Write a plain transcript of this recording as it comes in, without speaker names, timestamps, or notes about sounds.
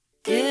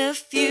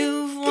If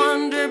you've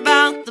wondered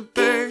about the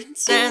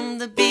birds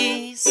and the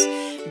bees,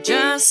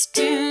 just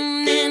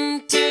tune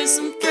into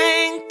some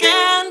Frank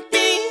and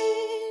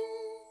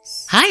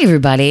Beans. Hi,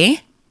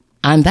 everybody.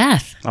 I'm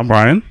Beth. I'm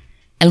Brian.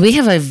 And we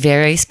have a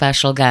very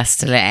special guest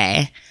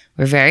today.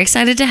 We're very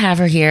excited to have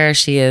her here.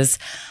 She is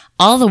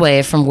all the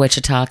way from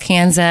Wichita,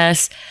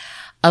 Kansas.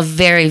 A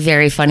very,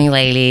 very funny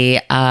lady.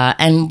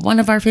 And one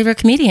of our favorite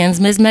comedians,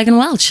 Ms. Megan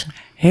Welch.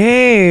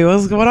 Hey,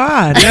 what's going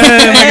on?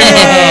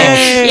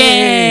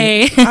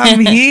 Yay!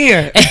 I'm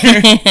here.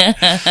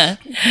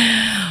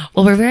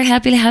 Well, we're very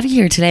happy to have you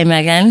here today,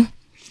 Megan.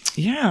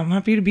 Yeah, I'm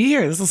happy to be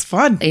here. This is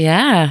fun.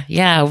 Yeah.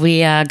 We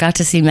got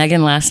to see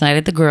Megan last night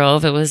at the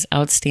Grove. It was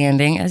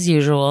outstanding, as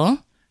usual.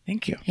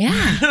 Thank you.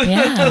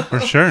 Yeah. For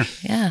sure.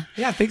 Yeah.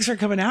 Yeah, thanks for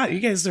coming out. You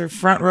guys are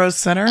front row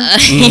center.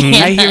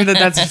 I hear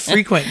that's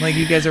frequent. Like,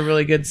 you guys are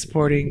really good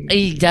supporting.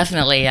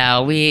 Definitely, yeah.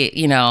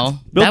 Bill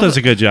does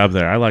a good job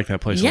there. I like that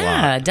place a lot.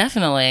 Yeah,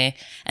 definitely.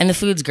 And the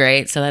food's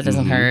great, so that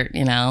doesn't hurt,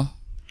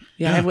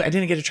 Yeah, I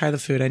didn't get to try the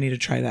food. I need to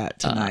try that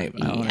tonight.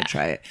 I want to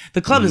try it.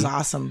 The club is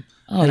awesome.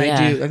 Oh, and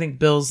yeah. I think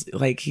Bill's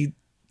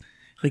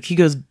he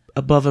goes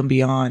above and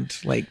beyond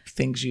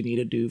things you need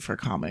to do for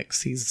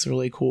comics. He's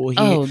really cool.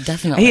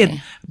 Definitely. He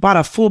had bought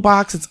a full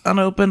box. It's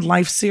unopened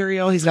Life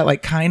cereal. He's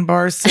got Kind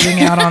bars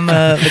sitting out on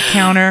the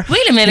counter.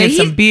 Wait a minute. He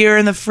had some beer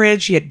in the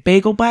fridge. He had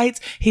bagel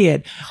bites. He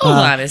had Hold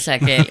on a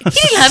second. He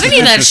didn't have any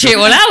of that shit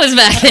when I was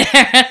back there.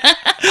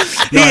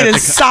 he had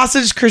his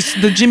sausage,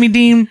 the Jimmy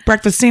Dean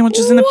breakfast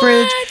sandwiches in the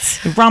fridge.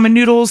 The ramen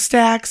noodles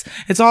stacks.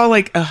 It's all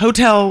like a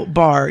hotel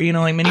bar, mini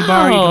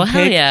bar. You can hell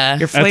pick yeah.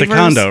 your At flavors. the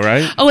condo,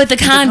 right? Oh, at the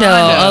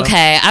condo.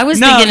 Okay. I was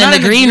No, thinking not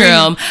in the green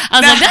room. I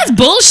was No. like, that's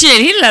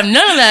bullshit. He didn't have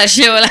none of that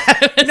shit when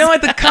I was No,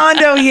 at the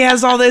condo he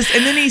has all this,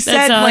 and then he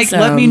said, That's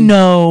let me awesome.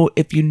 know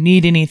if you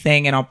need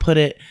anything, and I'll put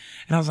it.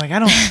 And I was like,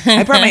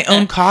 I brought my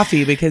own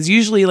coffee because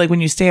usually, when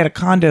you stay at a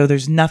condo,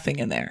 there's nothing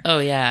in there. Oh,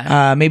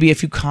 yeah. Maybe a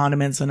few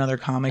condiments another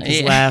comic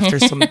has Yeah. left, or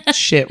some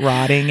shit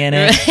rotting in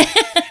it.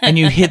 And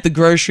you hit the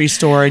grocery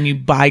store and you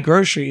buy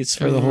groceries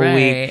for the whole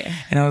week. Right.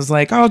 And I was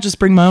like, I'll just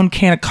bring my own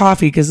can of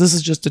coffee because this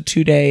is just a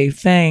 2-day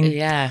thing.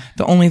 Yeah.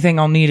 The only thing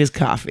I'll need is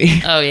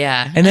coffee. Oh,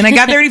 yeah. And then I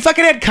got there and he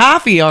fucking had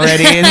coffee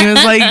already. And he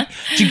was like,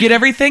 did you get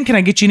everything? Can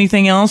I get you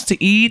anything else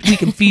to eat? We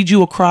can feed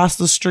you across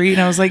the street.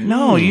 And I was like,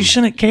 no, you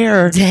shouldn't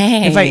care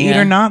Dang. if I eat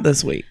or not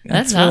this week.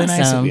 That's really awesome.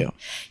 nice of you.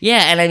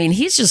 Yeah, and I mean,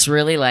 he's just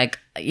really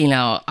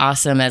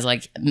awesome as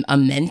a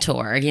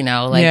mentor.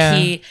 Yeah.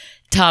 He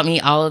taught me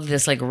all of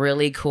this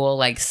really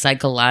cool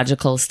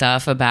psychological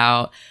stuff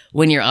about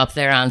when you're up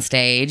there on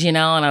stage. And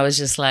I was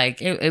just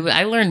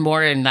I learned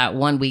more in that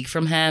 1 week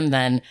from him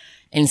than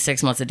in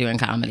 6 months of doing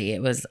comedy.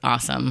 It was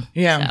awesome.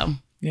 Yeah. So,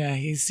 Yeah,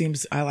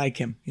 I like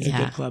him. He's a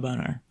good club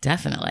owner.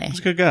 definitely. He's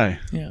a good guy.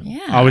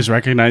 Yeah. Always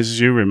recognizes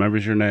you,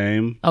 remembers your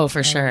name. Oh,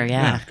 for sure.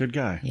 Yeah. Good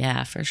guy.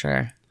 Yeah, for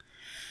sure.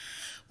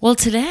 Well,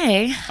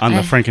 today On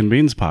the Frank and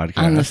Beans podcast.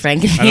 on the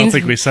Frank and I don't Beans-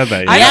 think we said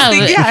that yet.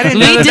 I didn't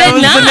know we that did that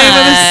was the name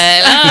of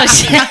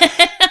this. not. Oh,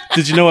 shit.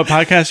 Did you know what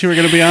podcast you were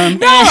going to be on?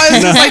 No,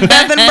 it's just like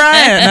Beth and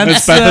Brian.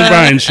 It's Beth and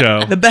Brian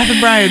show. The Beth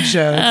and Brian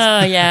show.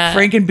 Oh, yeah.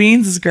 Frank and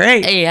Beans is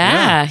great.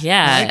 Yeah.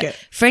 I like it.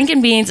 Frank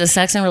and Beans, a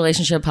sex and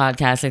relationship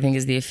podcast, I think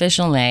is the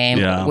official name.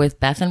 Yeah.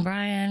 With Beth and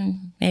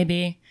Brian,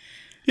 maybe.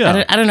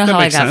 Yeah, I don't know that how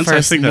I makes got sense.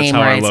 first I think that's name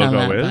how our rights on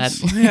logo that.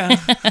 is. But,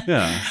 Yeah.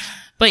 Yeah.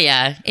 but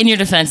yeah, in your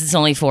defense, it's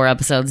only 4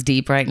 episodes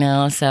deep right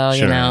now. So,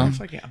 Sure.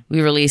 Fuck yeah.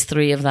 we released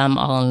 3 of them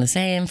all in the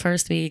same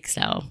first week.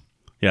 So,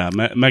 Yeah,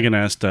 Megan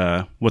asked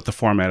what the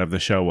format of the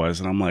show was,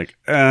 and I'm like,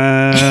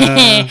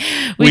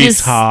 we we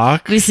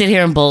talk, We sit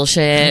here and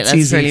bullshit. That's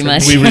easy pretty for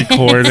much. we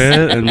record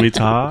it, and we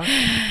talk.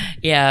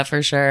 Yeah,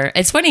 for sure.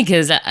 It's funny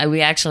because I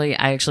actually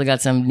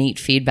got some neat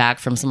feedback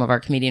from some of our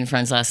comedian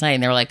friends last night,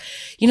 and they were like,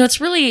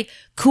 it's really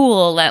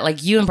cool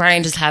that you and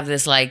Brian just have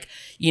this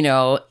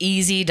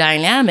easy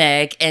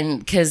dynamic, and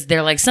because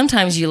they're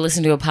sometimes you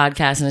listen to a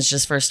podcast and it's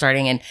just first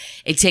starting, and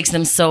it takes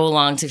them so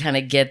long to kind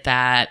of get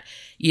that.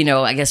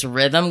 I guess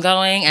rhythm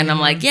going, and I'm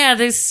like, yeah,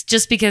 this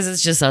just because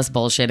it's just us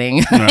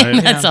bullshitting.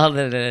 Right. That's all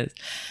that it is.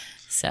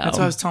 So That's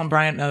what I was telling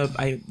Brian.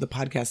 The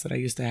podcast that I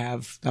used to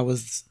have, that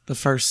was the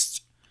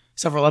first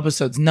several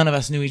episodes. None of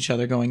us knew each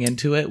other going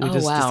into it. We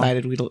just wow.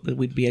 decided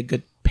we'd be a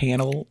good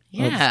panel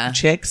Yeah. of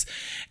chicks.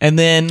 And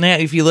then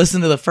if you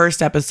listen to the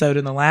first episode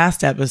and the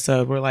last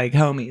episode, we're like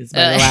homies.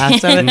 By the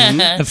last of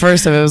it, the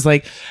first of it was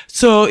like,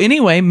 so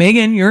anyway,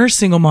 Megan, you're a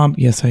single mom.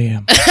 Yes, I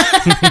am.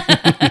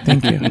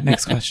 Thank you.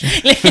 Next question.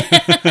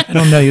 I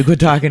don't know. You quit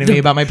talking to me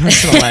about my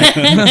personal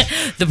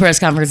life. the press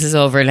conference is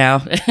over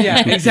now.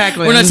 Yeah,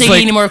 exactly. We're not It's taking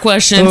like, any more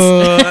questions.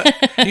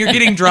 You're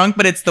getting drunk,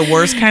 but it's the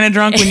worst kind of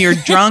drunk. When you're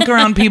drunk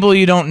around people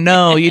you don't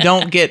know, you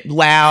don't get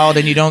loud,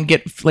 and you don't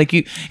get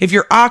if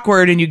you're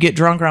awkward and you get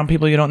drunk around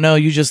people you don't know,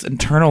 you just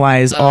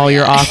internalize all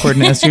your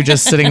awkwardness. You're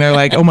just sitting there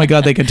like, oh my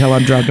God, they can tell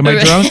I'm drunk. Am I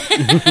drunk?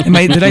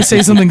 Did I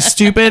say something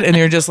stupid? And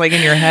you're just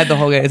in your head the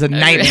whole day. It's a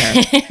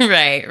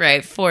nightmare.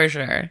 Right, for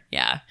sure.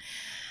 Yeah.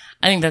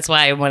 I think that's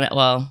why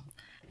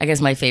I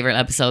guess my favorite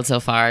episode so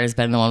far has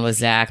been the one with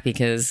Zach,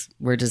 because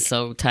we're just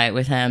so tight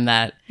with him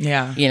that,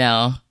 Yeah.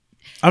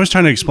 I was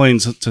trying to explain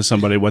to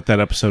somebody what that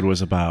episode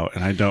was about,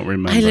 and I don't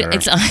remember.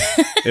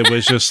 It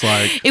was just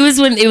like it was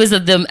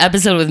the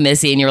episode with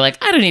Missy, and you were like,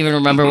 I don't even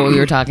remember what we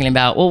were talking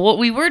about. Well, what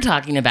we were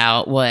talking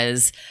about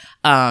was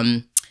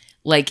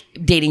like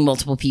dating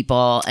multiple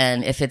people,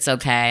 and if it's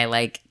okay,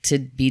 like to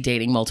be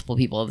dating multiple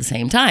people at the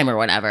same time or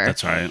whatever.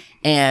 That's right.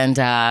 And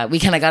we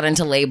kind of got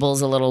into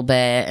labels a little bit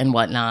and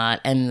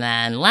whatnot. And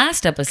then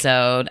last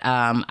episode,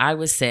 I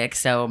was sick,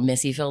 so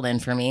Missy filled in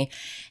for me.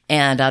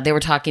 And they were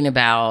talking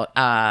about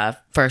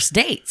first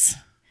dates.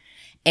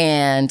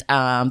 And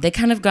they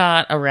kind of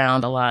got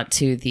around a lot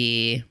to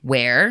the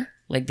where.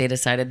 Like they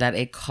decided that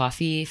a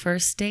coffee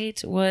first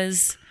date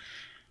was,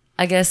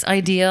 I guess,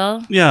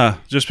 ideal. Yeah,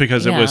 just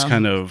because it was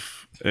kind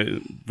of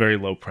very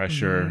low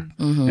pressure,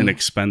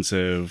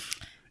 inexpensive.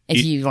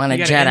 If you want to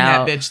You jet gotta end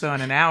out. that bitch though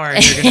in an hour.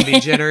 You're gonna be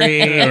jittery,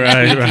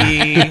 Right,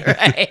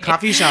 right.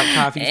 Coffee shop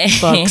coffee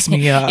fucks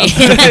me up.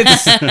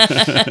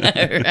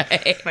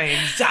 Right. My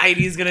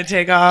anxiety's gonna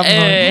take off.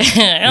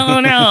 Oh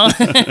no.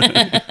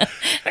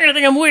 They're going to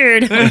think I'm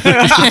weird. Or they're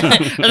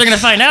going to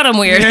find out I'm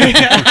weird.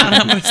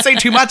 I'm gonna say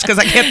too much because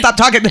I can't stop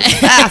talking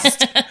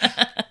fast.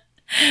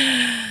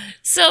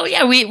 So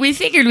yeah, we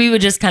figured we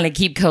would just kind of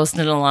keep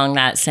coasting along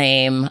that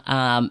same.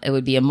 It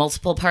would be a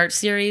multiple part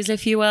series,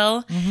 if you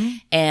will,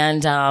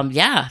 and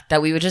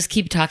that we would just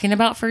keep talking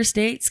about first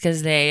dates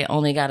because they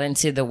only got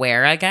into the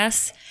where, I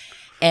guess.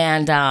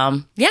 And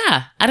I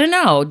don't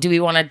know. Do we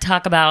want to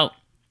talk about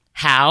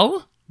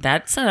how?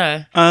 That's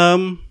a.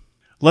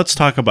 Let's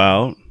talk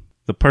about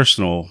the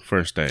personal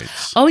first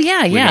dates. Oh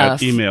yeah, We yeah. got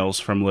emails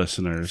from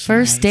listeners.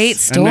 First date And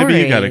stories. maybe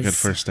you got a good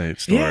first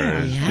date story.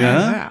 Yeah.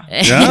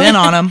 Yeah? Been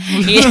on them.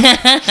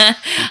 Yeah.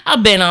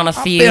 I've been on a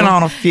few. Been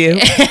on a few.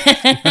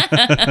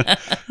 I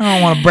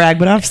don't want to brag,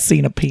 but I've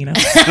seen a penis.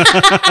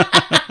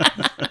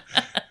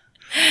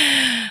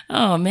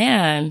 Oh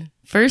man.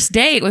 First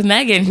date with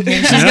Megan.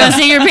 She's gonna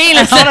see your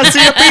penis. I want to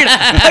see a penis.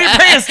 Put your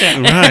pants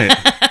down. Right.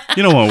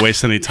 You don't want to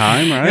waste any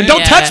time, right? And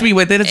don't touch me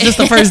with it. It's just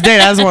the first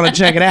date. I just want to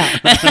check it out.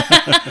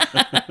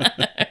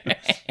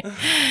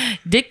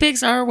 Dick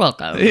pics are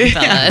welcome.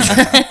 fellas.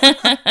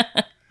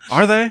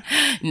 Are they?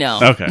 No,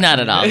 Okay. not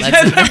at all.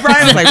 That's,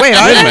 Brian was like, wait,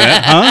 Wait a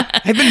minute, huh?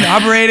 I've been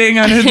operating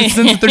on it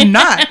since they're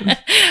not.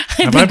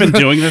 Have I been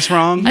doing this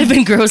wrong? I've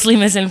been grossly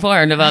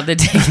misinformed about the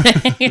dick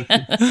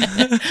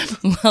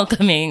thing.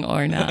 Welcoming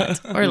or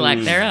not, or lack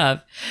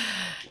thereof.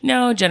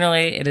 No,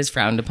 generally it is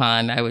frowned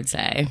upon, I would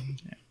say.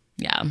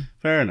 Yeah,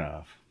 Fair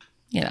enough.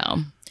 you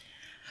know.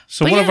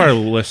 So But one of yeah. our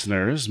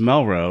listeners,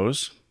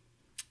 Melrose,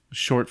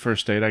 short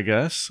first date, I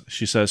guess.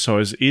 She says, so I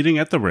was eating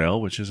at the Rail,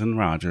 which is in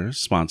Rogers.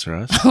 Sponsor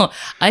us.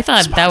 I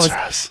thought that was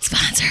Sponsor us.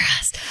 sponsor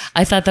us.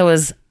 I thought that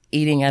was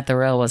eating at the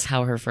Rail was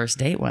how her first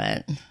date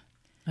went.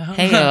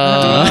 Hey,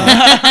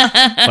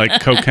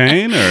 Like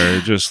cocaine or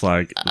just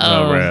like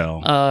the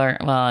Rail? or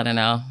well, I don't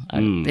know.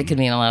 It could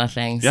mean a lot of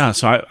things. Yeah,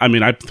 so I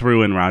mean, I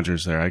threw in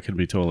Rogers there. I could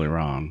be totally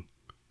wrong.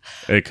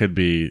 It could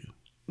be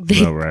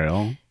the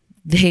Rail.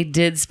 They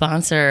did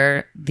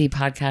sponsor the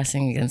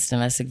Podcasting Against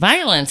Domestic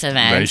Violence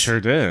event. They sure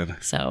did.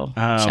 So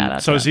shout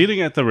out. So I to was them.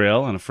 eating at the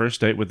Rail on a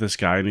first date with this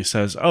guy, and he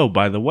says, "Oh,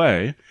 by the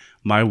way,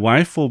 my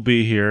wife will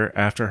be here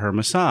after her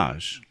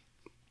massage."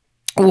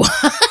 What?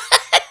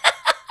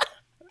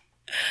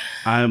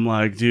 I'm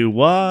like, "Do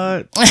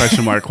what?"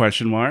 Question mark?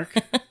 Question mark?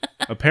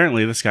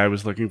 Apparently, this guy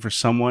was looking for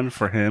someone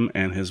for him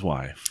and his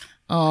wife.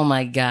 Oh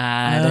my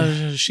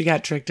god. She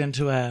got tricked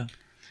into a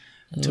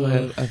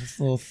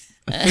little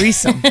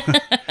threesome.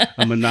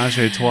 A menage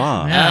a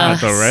trois at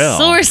the Rail.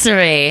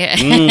 Sorcery.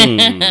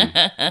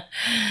 Mm.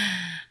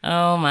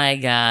 Oh my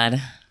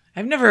god.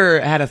 I've never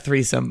had a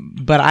threesome,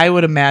 but I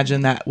would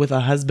imagine that with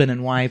a husband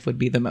and wife would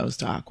be the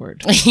most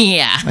awkward.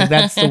 Yeah. Like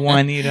that's the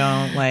one you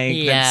don't like.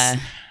 Yeah.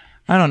 That's,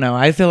 I don't know.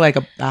 I feel like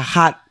a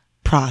hot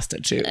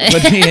prostitute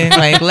would be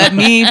like, let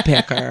me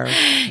pick her.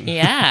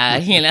 Yeah,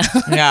 you know.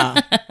 Yeah.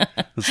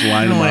 Let's I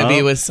line don't them want to up.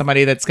 be with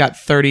somebody that's got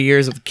 30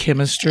 years of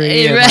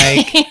chemistry and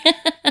Right. like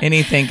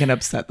anything can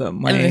upset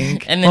them.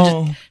 Like, And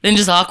then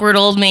just awkward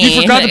old me.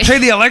 you forgot to pay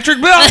the electric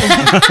bill.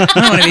 I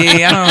don't want to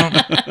be.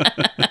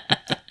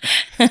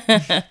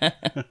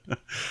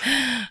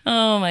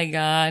 Oh my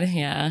god.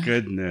 Yeah.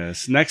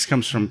 Goodness. Next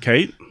comes from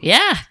Kate.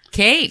 Yeah.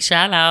 Kate,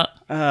 shout out.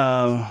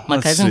 My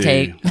Let's cousin see.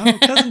 Kate. Oh,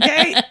 cousin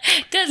Kate.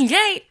 Cousin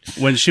Kate.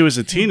 When she was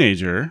a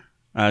teenager,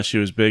 she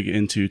was big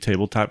into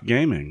tabletop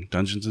gaming,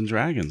 Dungeons and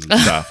Dragons and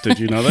stuff. Did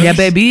you know that? Yeah,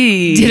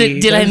 baby.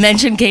 Did I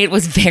mention Kate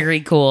was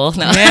very cool?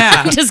 No.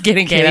 Yeah. Just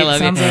kidding, Kate. I love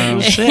sounds you. like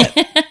little shit.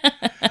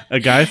 A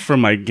guy from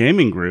my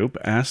gaming group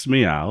asked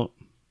me out.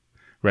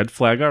 Red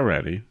flag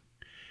already.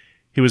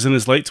 He was in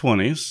his late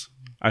 20s.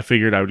 I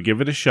figured I would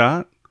give it a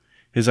shot.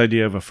 His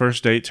idea of a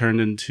first date turned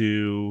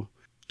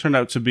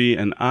out to be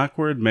an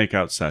awkward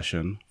makeout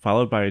session,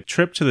 followed by a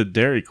trip to the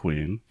Dairy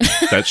Queen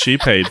that she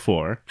paid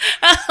for.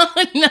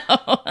 Oh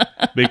no.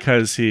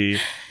 Because he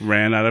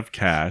ran out of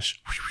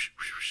cash.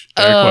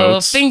 Air Oh,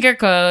 quotes. finger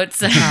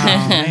quotes. Oh,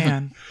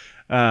 man.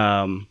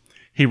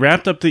 He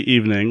wrapped up the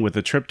evening with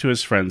a trip to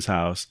his friend's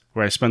house,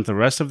 where I spent the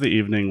rest of the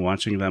evening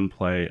watching them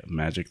play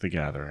Magic the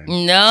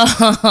Gathering.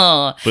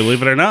 No.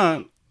 Believe it or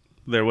not,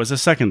 there was a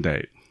second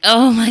date,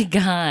 Oh my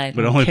God.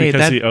 but only because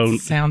that he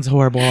owned. sounds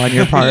horrible on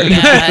your part.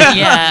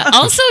 Yeah.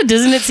 Also,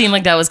 doesn't it seem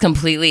like that was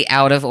completely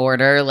out of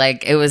order?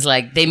 Like it was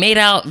like they made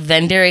out,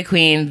 then Dairy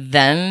Queen,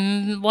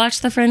 then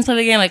watched the Friends play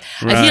the game. Like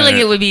I feel like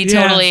it would be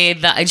Yeah. totally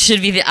it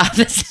should be the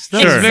opposite. Sure.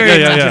 It's very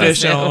Yeah, yeah.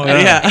 traditional.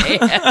 Yeah.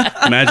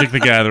 Yeah. Magic the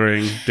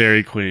Gathering,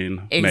 Dairy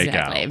Queen,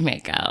 Exactly.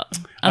 make Make out.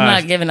 I'm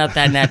not giving up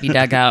that nappy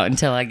dugout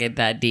until I get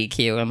that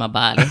DQ in my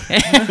body.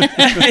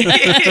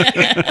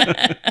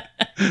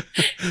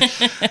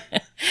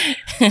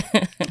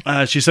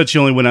 out. She said she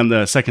only went on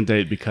the second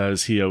date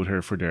because he owed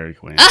her for Dairy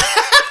Queen.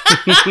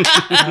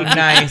 Oh,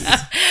 nice.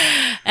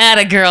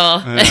 Atta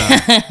girl.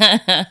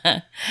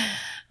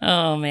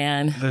 Oh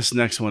man. This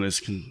next one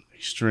is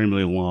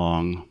extremely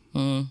long.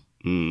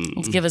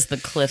 Let's give us the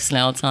Cliff's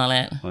notes on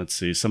it. Let's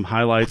see. Some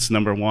highlights.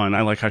 Number one,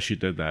 I like how she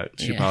did that.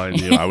 She Yeah.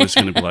 probably knew I was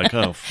going to be like,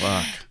 oh,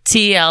 fuck.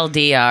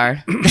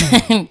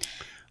 TLDR.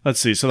 Let's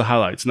see. So the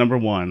highlights. Number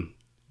one,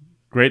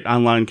 great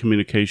online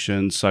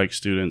communication, psych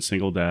student,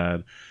 single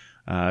dad,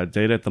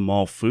 date at the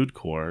mall food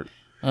court.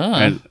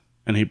 Oh.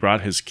 And he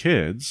brought his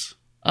kids.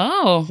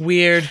 Oh.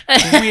 Weird.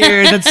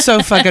 That's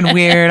so fucking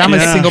weird. I'm a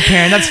Yeah. single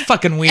parent. That's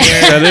fucking weird.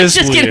 That is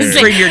Just gonna weird.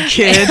 say- Bring your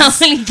kids.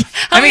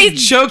 I make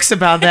jokes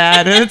about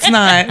that. And it's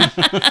not.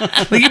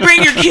 Like you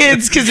bring your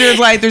kids because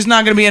there's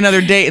not going to be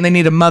another date and they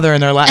need a mother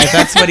in their life.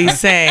 That's what he's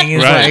saying.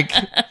 He's Right.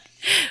 like,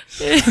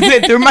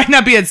 there might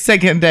not be a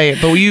second date,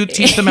 but will you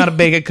teach them how to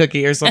bake a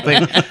cookie or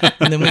something?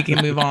 And then we can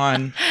move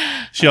on.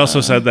 She also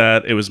said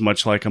that it was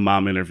much like a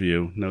mom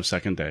interview, no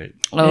second date.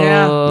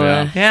 Oh.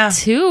 Yeah. Yeah.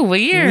 Too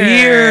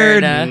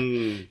weird.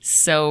 Weird.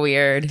 So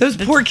weird. Those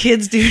poor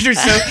kids, dude, are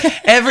so.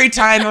 Every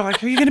time they're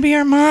like, "Are you gonna be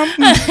our mom?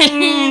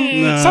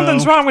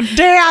 Something's wrong with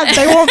Dad.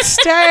 They won't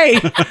stay."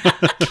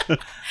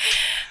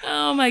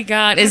 Oh my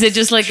God. Is it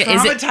just like, is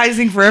it?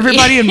 Traumatizing for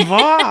everybody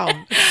involved.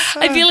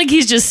 I feel like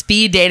he's just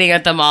speed dating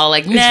at the mall.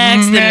 Like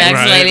next, the next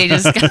Right. lady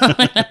just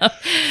coming up.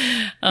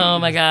 Oh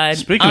my God.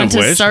 Speaking On of to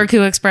which-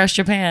 Sarku Express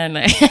Japan.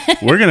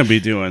 We're going to be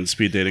doing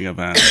speed dating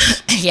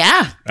events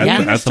Yeah. at,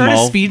 Yeah. the, at the Start a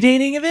mall. speed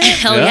dating event.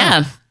 Hell Yeah.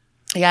 yeah.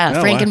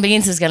 Yeah, Frank why- and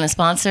Beans is going to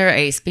sponsor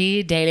a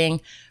speed dating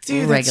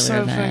Dude, that's regular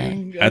so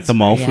event. At the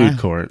mall Yeah. food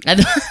court. I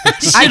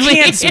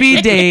can't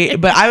speed date,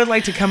 but I would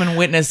like to come and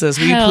witness this.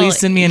 Will you Hell please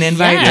send me an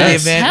invite to the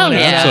yes. event? Hell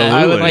whenever? yeah. I would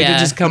Absolutely. like Yeah. to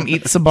just come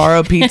eat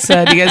Sbarro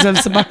pizza. Do you guys have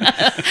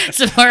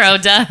Sbarro? Tomorrow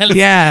done.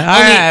 Yeah.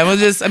 All Only- right. Well,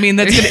 just, I mean,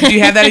 that's gonna, do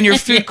you have that in your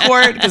food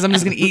court? Because I'm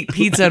just going to eat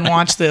pizza and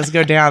watch this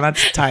go down.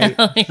 That's tight.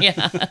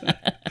 Yeah.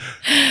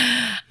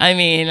 I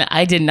mean,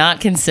 I did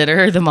not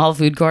consider the mall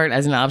food court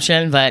as an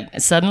option,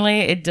 but suddenly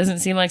it doesn't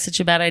seem like such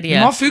a bad idea.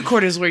 Mall food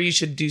court is where you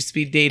should do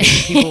speed dating.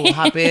 People will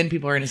hop in.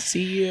 People are going to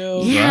see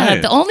you. Yeah,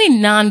 Right. the only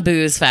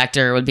non-booze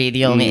factor would be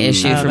the only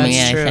issue Oh, for that's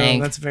me, true. I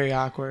think. That's very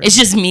awkward. It's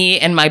just me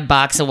and my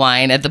box of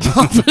wine at the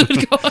mall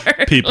food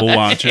court. People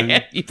watching. Yeah,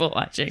 people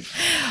watching.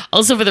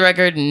 Also, for the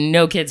record,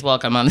 no kids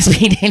welcome on the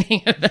speed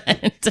dating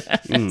event.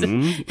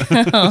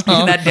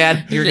 that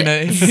dad, you're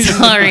going to.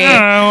 Sorry.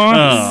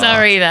 Oh.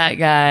 Sorry, that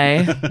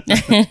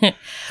guy.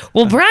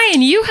 Well,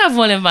 Brian, you have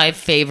one of my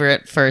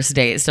favorite first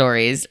date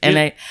stories.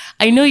 And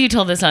I know you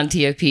told this on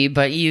TFP,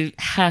 but you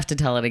have to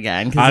tell it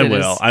again. 'cause I it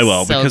is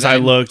will, so because I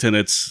good. looked and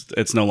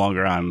it's no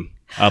longer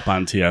up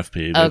on TFP.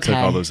 They took Okay.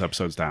 all those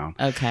episodes down.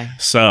 Okay.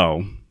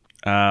 So,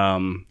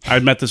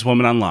 I'd met this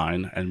woman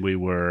online, and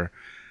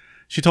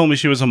she told me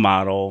she was a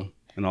model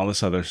and all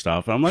this other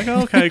stuff. And I'm like,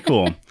 oh, okay,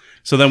 cool.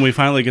 So then we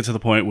finally get to the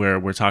point where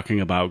we're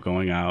talking about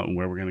going out and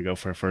where we're going to go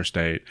for a first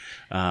date.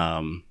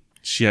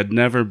 She had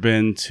never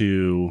been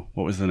to,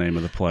 what was the name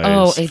of the place?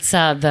 Oh, it's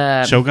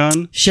the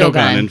Shogun?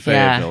 Shogun, in yeah.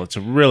 Fayetteville. It's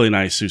a really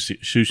nice sushi.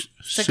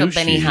 It's like a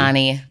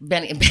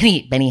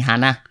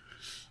Benihana.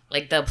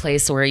 Like the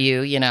place where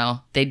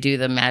they do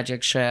the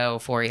magic show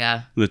for you.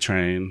 The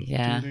train.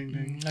 Yeah.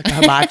 Like a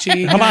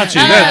hibachi. Hibachi.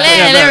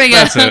 Oh, there we go.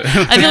 That's it.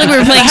 I feel like we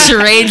were playing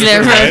charades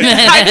there for a Right.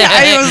 minute.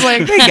 I was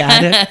like, they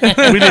got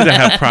it. We need to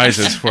have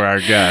prizes for our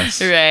guests.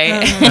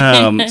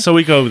 Right. So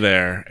we go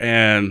there,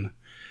 and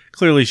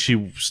clearly she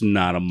was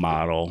not a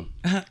model.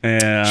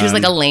 And She was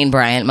like a Lane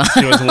Bryant mom.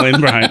 She was a Lane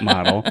Bryant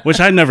model,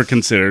 which I never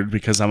considered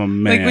because I'm a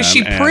man. Like, was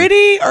she and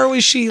pretty or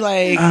was she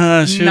like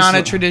she was not a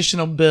like-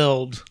 traditional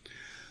build?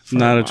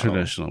 Not a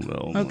traditional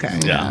build. Okay.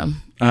 Yeah.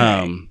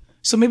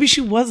 So maybe she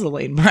was a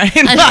Lane Bryant.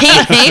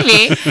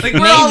 Maybe. Like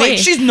we're all like,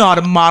 she's not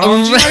a model.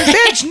 And she's like,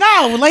 bitch,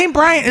 no, Lane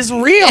Bryant is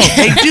real.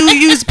 They do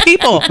use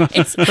people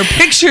for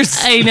pictures.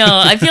 I know.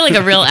 I feel like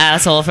a real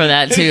asshole for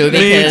that too.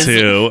 Me Because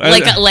too.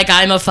 Like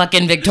I'm a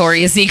fucking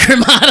Victoria's Secret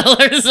model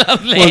or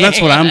something. Well, that's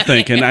what I'm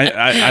thinking.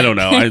 I don't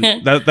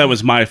know. That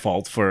was my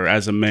fault for,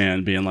 as a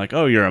man, being like,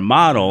 oh, you're a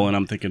model, and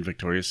I'm thinking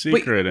Victoria's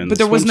Secret and but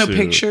there was no swimsuit.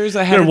 pictures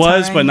ahead There of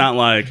was, time? but not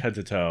like head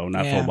to toe,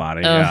 not Yeah. full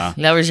body. Oh, Yeah.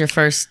 that was your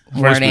first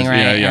First warning, was-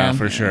 right? Yeah,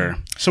 for sure.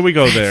 So we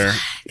go there,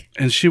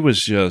 and she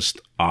was just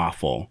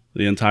awful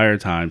the entire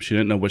time. She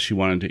didn't know what she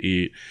wanted to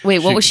eat. Wait,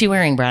 what was she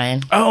wearing,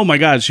 Brian? Oh my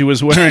God, she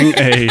was wearing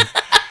a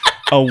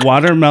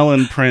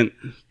watermelon print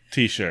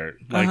T-shirt.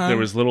 Like there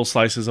was little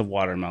slices of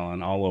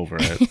watermelon all over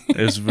it. It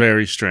was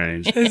very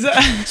strange,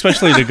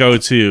 especially to go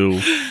to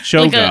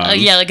Shogun.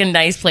 Like a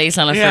nice place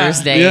on a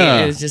first date.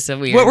 Yeah. It was just a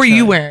weird. What were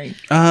you wearing?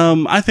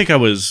 I think I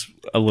was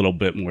a little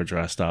bit more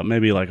dressed up,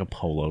 maybe like a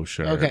polo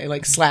shirt. Okay,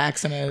 like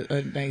slacks and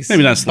a nice.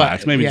 Maybe not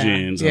slacks, maybe yeah,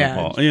 jeans yeah. and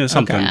a polo.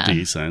 Something Okay.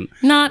 decent.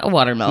 Not a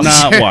watermelon.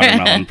 Not shirt.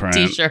 watermelon print.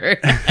 T-shirt.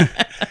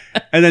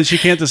 And then she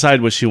can't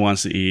decide what she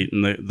wants to eat,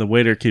 and the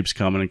waiter keeps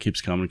coming and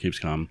keeps coming and keeps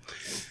coming.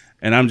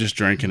 And I'm just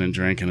drinking and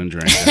drinking and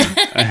drinking.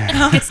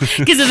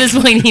 Because at this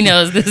point he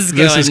knows this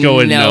is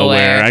going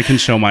nowhere. I can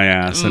show my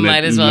ass, and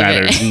Might it as well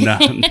matters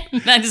none.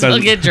 Might as well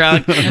get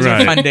drunk.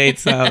 Right. Fun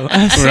dates though.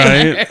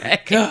 Right.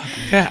 God,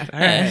 all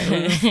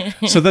right.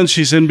 So then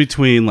she's in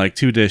between like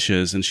two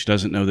dishes, and she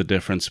doesn't know the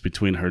difference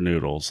between her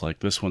noodles. Like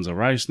this one's a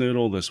rice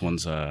noodle, this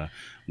one's a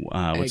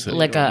what's it?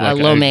 Like a egg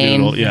lo mein.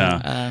 noodle.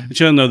 Yeah. And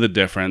she doesn't know the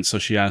difference, so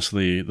she asks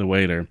the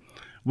waiter,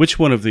 "Which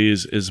one of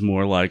these is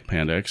more like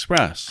Panda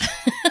Express?"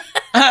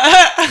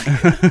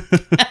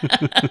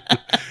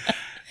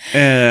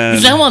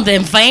 And I want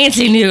them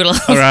fancy noodles.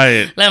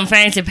 right. Them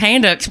fancy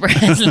Panda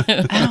Express.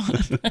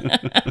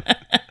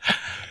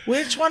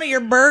 Which one of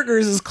your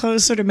burgers is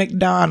closer to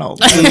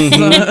McDonald's? right,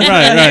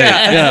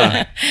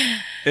 yeah.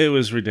 It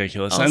was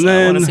ridiculous. Also, and I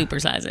then want to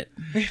supersize it.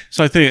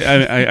 so I think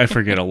I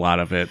forget a lot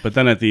of it, but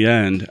then at the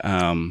end,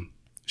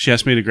 she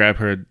asked me to grab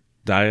her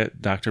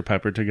Diet Dr.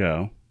 Pepper to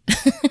go.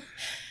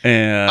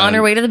 And On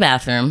her way to the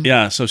bathroom.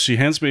 yeah, so she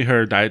hands me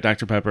her Diet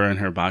Dr. Pepper and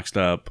her boxed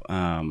up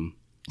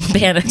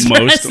Panda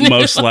Express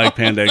most like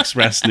Panda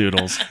Express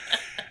noodles.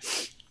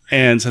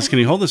 And says, "Can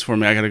you hold this for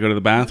me? I got to go to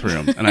the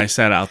bathroom." And I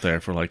sat out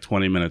there for like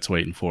 20 minutes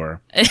waiting for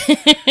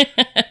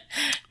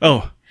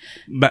her.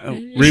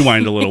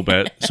 Rewind a little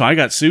bit. So I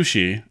got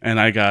sushi, and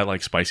I got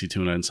like spicy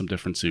tuna and some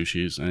different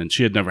sushis. And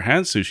she had never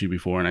had sushi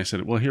before. And I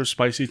said, "Well, here's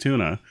spicy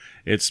tuna.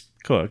 It's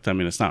cooked. I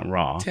mean, it's not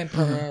raw."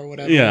 Tempura or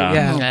whatever. Yeah.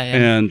 Yeah.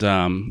 And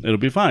it'll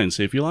be fine.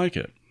 See if you like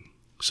it.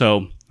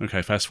 So,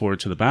 okay, fast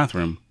forward to the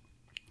bathroom.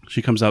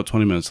 She comes out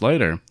 20 minutes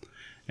later,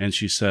 and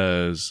she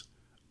says,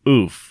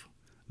 "Oof,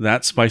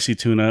 that spicy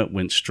tuna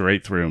went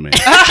straight through me."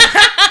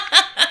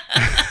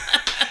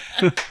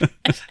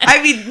 I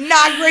mean,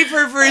 not great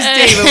for a first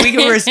date, but we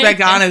can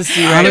respect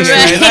honesty, right?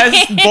 Honestly.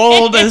 That's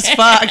bold as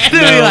fuck. To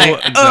be like,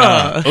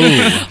 ugh.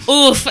 Ooh.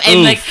 Oof.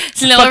 And like,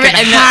 so now Fucking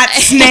hot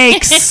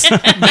snakes,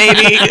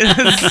 baby.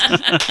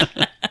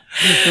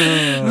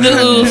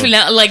 the oof.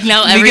 Now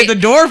We every. get the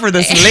door for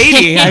this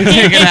lady I'm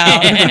taking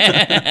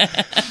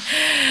out.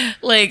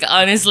 Like,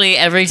 honestly,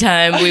 every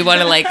time we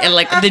want to like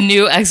the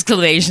new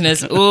exclamation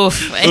is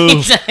oof.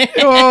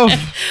 Anytime,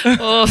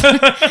 oof.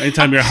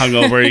 Anytime you're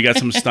hungover, you got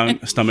some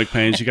stomach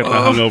pains, you got the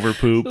hungover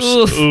poops.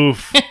 Oof.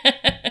 Oof.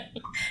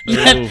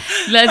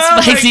 Oof. That Oh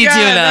my spicy God,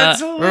 that's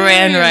tuna hilarious.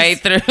 ran right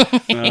through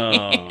me.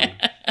 Oh.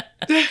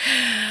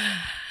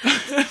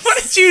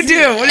 What did you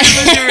do?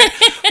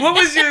 What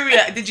was your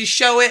did you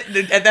show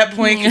it at that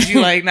point? Because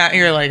you like not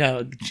you're like,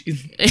 oh,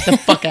 geez, get the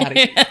fuck out of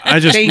here. I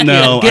just Thank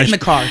no. you. Get in the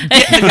car.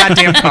 Get in the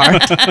goddamn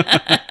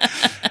car.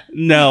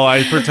 No,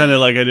 I pretended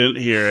like I didn't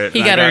hear it. He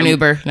And got her an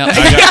Uber. No.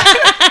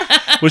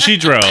 Well, she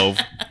drove.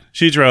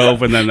 She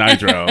drove, and then I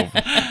drove.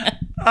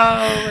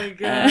 Oh my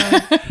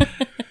god.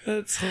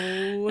 That's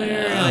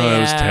hilarious. Oh, it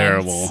was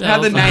terrible. so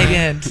How'd the funny.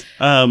 night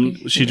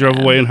end? She drove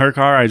away in her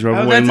car. I drove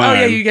away in mine.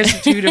 yeah, you guys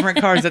have two different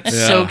cars. That's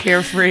so Yeah.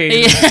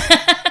 carefree.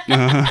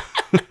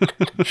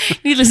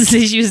 Needless to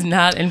say, she was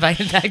not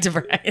invited back to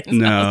Brian's house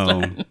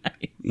No, that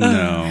night.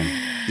 no,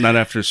 not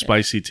after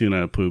spicy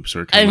tuna poops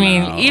are I coming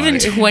mean, out. even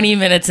Like, 20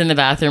 minutes in the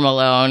bathroom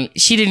alone,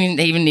 she didn't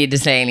even need to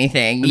say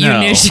anything. You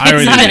No, knew she I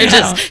was already there knew.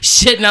 just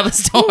shitting up a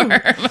storm.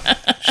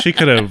 she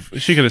could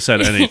have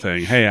said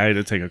anything. Hey, I had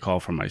to take a call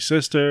from my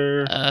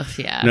sister.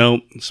 Yeah.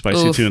 Nope,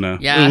 spicy Oof. tuna.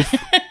 Yeah. Oof.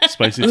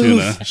 Spicy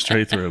tuna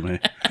straight through me.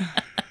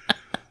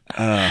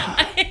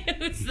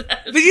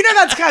 But you know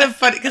that's kind of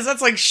funny because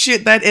that's like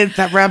shit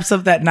that wraps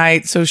up that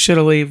night so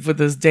shittily with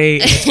this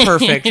date. It's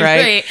perfect,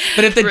 right? Right,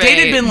 But if the date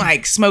had right. been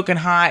like smoking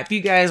hot, if you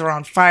guys were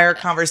on fire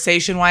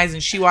conversation wise,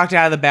 and she walked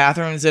out of the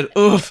bathroom and said,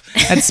 "Oof,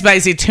 that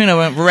spicy tuna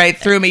went right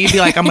through me," you'd be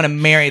like, "I'm gonna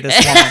marry this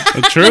woman."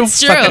 That's true. That's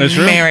true. That's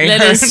true. Marry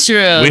That her. is true.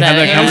 We had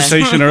that yeah.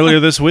 conversation earlier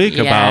this week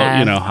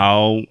about Yeah.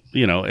 how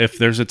if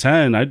there's a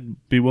 10,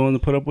 I'd be willing to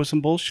put up with some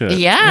bullshit.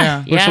 Yeah.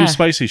 With Yeah. some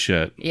spicy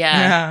shit.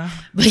 Yeah.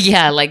 But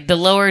yeah, like the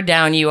lower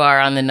down you are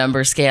on the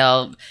number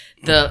scale,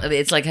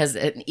 it's like has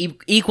an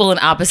equal and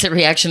opposite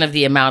reaction of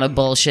the amount of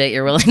bullshit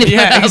you're willing to put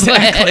Yeah, up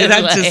exactly. with.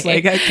 That's just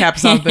like that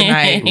caps off the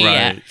night.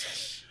 Yeah. Right.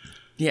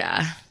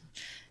 Yeah.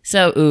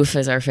 So oof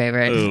is our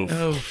favorite. Oof.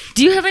 Oh.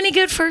 Do you have any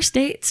good first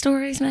date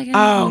stories, Megan?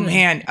 Oh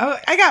man,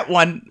 I got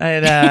one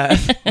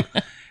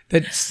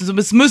that's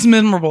most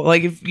memorable.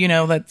 Like if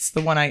that's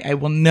the one I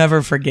will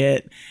never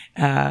forget.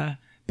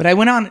 But I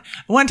went on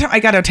one time. I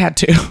got a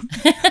tattoo,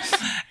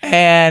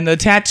 and the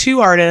tattoo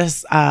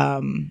artist.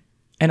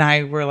 and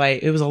I were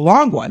like, it was a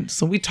long one.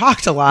 So we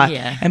talked a lot.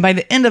 Yeah. And by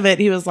the end of it,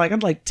 he was like,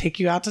 I'd like to take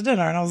you out to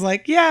dinner. And I was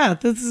like, yeah,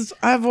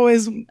 I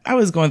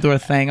was going through a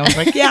thing. I was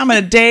like, yeah, I'm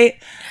going to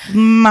date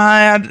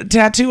my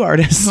tattoo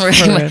artist.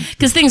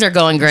 Because things are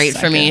going great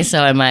for me,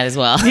 so I might as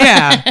well.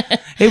 Yeah.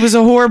 It was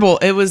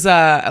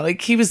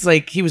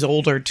he was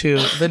older too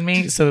than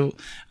me. So,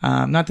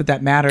 not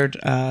that mattered,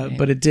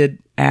 but it did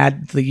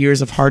add the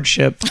years of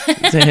hardship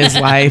to his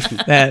life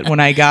that when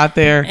I got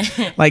there,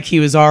 like he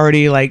was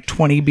already like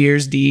 20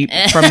 beers deep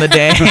from the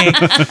day,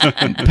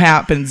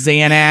 Pap and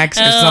Xanax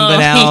or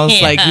something else.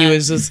 Yeah. Like he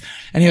was just,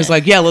 and he was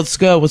like, yeah, let's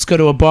go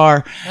to a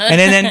bar. And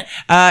then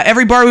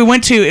every bar we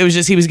went to, it was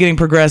just, he was getting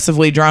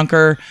progressively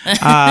drunker.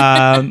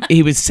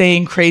 He was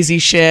saying crazy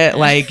shit.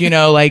 Like,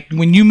 like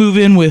when you move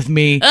in with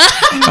me,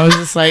 I was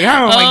just like,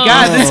 oh my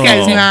God, this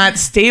guy's not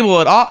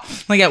stable at all.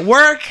 Like at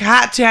work,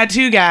 hot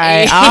tattoo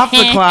guy, off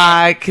the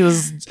clock. He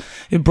was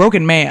a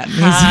broken man.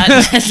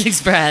 That's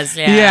expressed.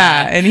 Yeah.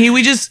 Yeah. And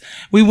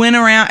we went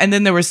around, and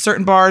then there were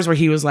certain bars where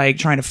he was like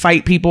trying to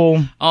fight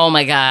people. Oh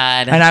my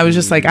God. And I was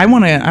just like,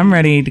 I'm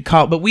ready to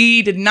call. But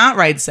we did not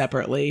ride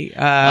separately.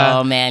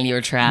 Oh man, you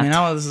were trapped.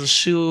 I was a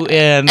shoe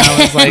in. I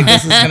was like,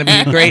 this is going to be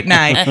a great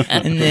night.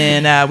 And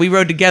then we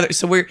rode together.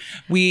 So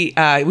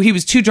he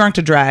was too drunk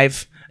to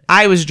drive.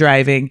 I was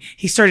driving.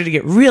 He started to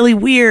get really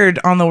weird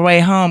on the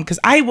way home because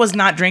I was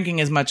not drinking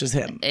as much as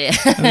him.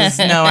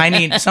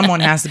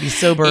 Someone has to be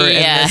sober in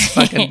this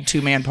fucking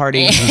 2-man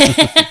party.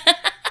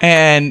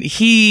 And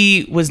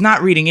he was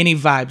not reading any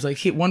vibes.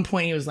 Like at one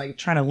point he was like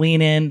trying to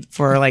lean in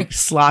for like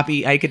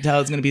sloppy. I could tell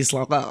it was going to be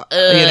sloppy.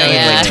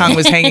 Like tongue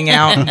was hanging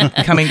out and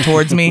coming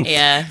towards me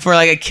for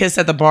like a kiss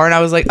at the bar. And I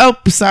was like, oh,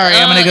 sorry.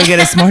 I'm going to go get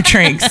us more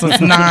drinks. Let's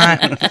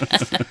not.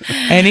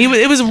 And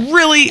it was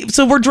really,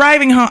 so we're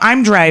driving home.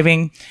 I'm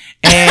driving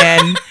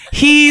and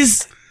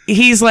he's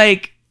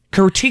like,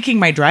 critiquing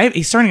my drive.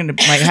 He's starting to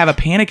like have a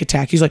panic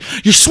attack. He's like,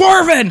 you're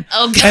swerving.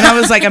 Oh, God. And I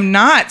was like, I'm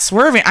not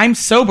swerving. I'm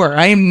sober.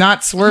 I am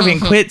not swerving.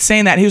 Quit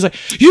saying that. He was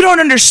like, you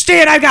don't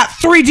understand. I've got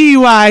 3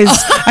 DUIs.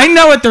 I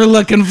know what they're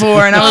looking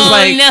for. And I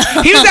was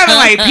no. He was having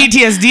like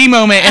PTSD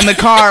moment in the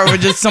car with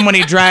just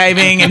somebody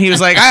driving. And he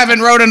was like, I haven't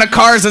rode in a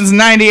car since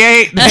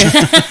 98.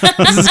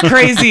 This is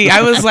crazy.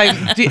 I was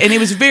like, dude, and it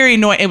was very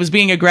annoying. It was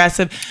being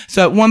aggressive.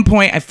 So at one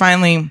point I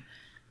finally,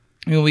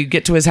 we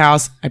get to his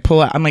house. I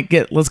pull out. I'm like,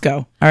 let's go.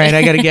 All right,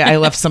 I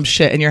left some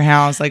shit in your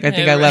house. Like, I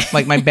think I left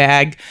like my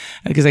bag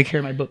because I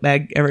carry my book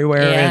bag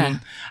everywhere. Yeah. And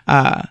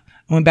I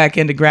went back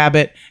in to grab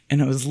it,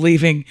 and I was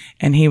leaving,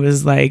 and he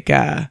was like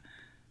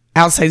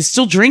outside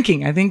still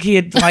drinking. I think he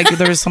had like,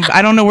 there was some,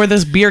 I don't know where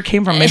this beer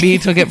came from. Maybe he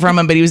took it from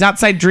him, but he was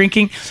outside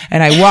drinking.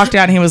 And I walked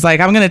out and he was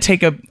like, I got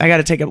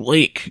to take a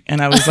leak.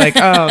 And I was like,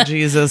 oh,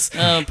 Jesus.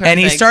 Oh, and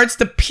he starts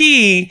to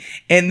pee,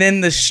 and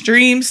then the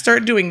streams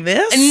start doing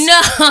this.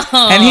 No.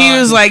 And he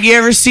was like, you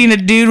ever seen a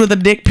dude with a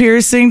dick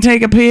piercing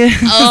take a piss?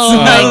 Oh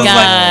my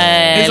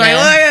God. He's like,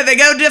 look, they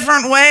go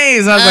different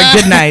ways. I was like,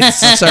 good night,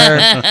 sir.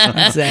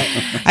 That's it.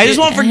 I just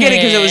won't forget it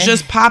because it was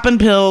just popping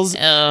pills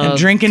and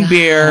drinking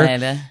beer.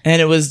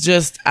 And it was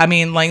just, I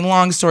mean, like,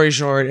 long story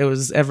short, it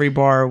was, every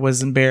bar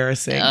was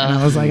embarrassing. And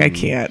I was like, I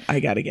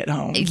got to get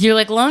home. You're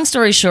like, long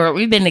story short,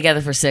 we've been together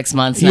for 6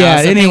 months now.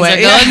 Yeah, so anyway.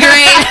 things are going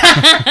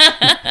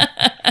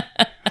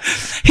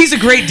great. He's a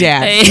great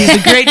dad. He's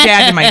a great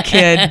dad to my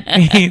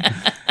kid.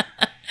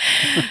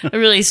 A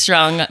really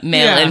strong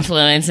male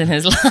influence in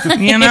his life.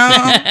 You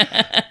know?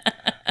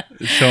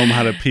 Show him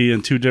how to pee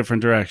in 2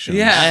 different directions.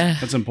 Yeah.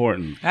 That's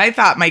important. I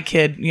thought my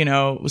kid,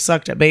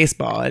 sucked at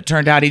baseball. It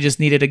turned out he just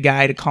needed a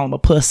guy to call him a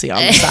pussy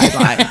on the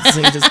sidelines.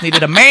 He just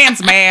needed a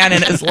man's man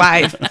in his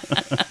life.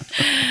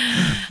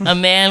 A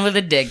man with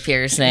a dick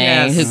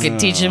piercing who could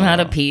teach him how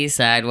to pee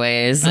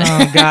sideways.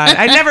 Oh, God.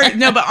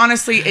 But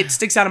honestly, it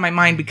sticks out of my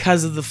mind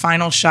because of the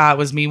final shot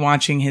was me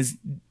watching his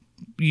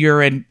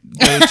urine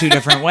go 2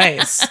 different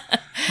ways.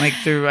 Like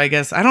through, I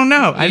guess, I don't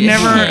know. I've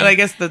never, I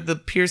guess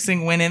the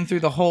piercing went in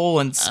through the hole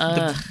and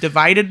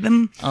divided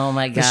them. Oh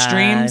my God. The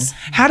streams.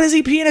 How does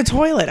he pee in a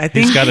toilet? I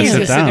think He's got to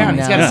sit down.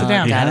 He's got to sit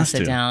down. He Gotta has sit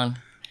to. down.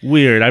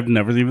 Weird. I've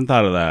never even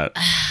thought of that.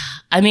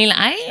 I mean,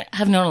 I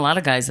have known a lot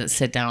of guys that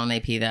sit down when they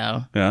pee,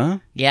 though. Yeah?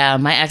 Yeah,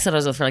 my ex that I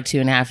was with for like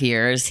 2.5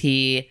 years,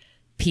 he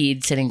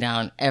peed sitting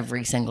down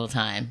every single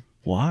time.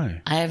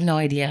 Why? I have no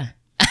idea.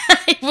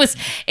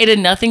 It had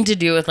nothing to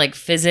do with like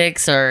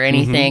physics or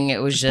anything.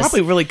 It was just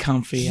probably really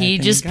comfy. He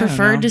just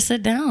preferred to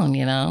sit down,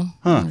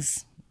 Huh.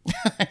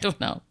 I don't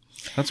know.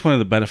 That's one of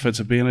the benefits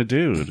of being a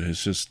dude.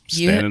 Is just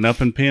standing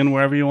up and peeing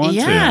wherever you want to.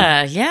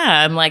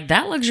 Yeah. I'm like,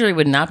 that luxury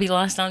would not be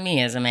lost on me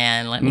as a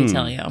man, let me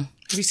tell you. Have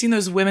you seen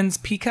those women's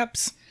pee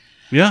cups?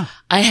 Yeah.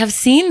 I have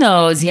seen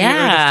those,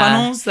 yeah. The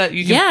funnels that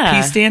you can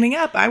pee standing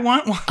up. I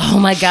want one. Oh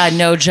my God,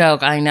 no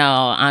joke. I know,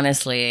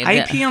 honestly.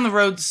 I pee on the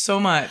road so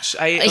much.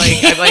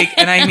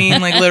 And I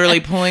mean like literally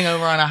pulling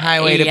over on a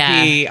highway to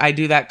pee. I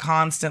do that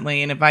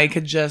constantly. And if I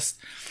could just,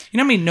 you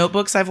know how many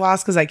notebooks I've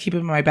lost because I keep them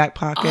in my back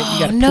pocket? You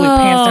got to pull your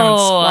pants down and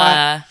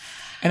squat.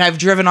 And I've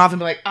driven off and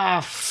be like,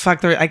 oh,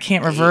 fuck, I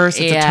can't reverse.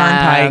 It's a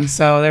turnpike.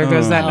 So there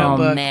goes that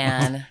notebook. Oh,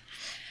 man.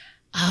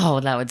 Oh,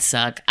 that would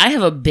suck. I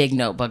have a big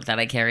notebook that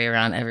I carry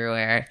around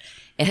everywhere.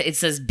 It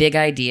says big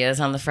ideas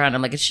on the front.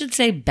 I'm like, it should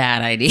say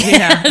bad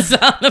ideas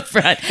on the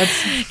front.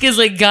 Because,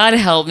 like, God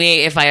help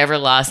me if I ever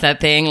lost that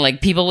thing.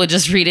 Like, people would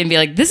just read it and be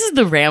like, this is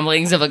the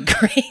ramblings of a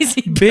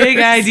crazy Big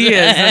person.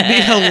 ideas. That'd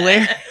be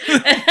hilarious.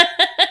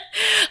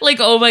 Like,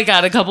 oh my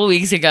God, a couple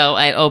weeks ago,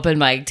 I opened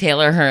mic.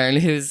 Taylor Hearn,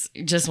 who's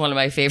just one of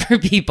my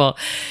favorite people.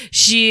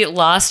 She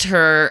lost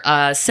her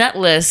set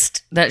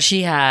list that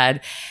she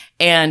had.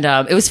 And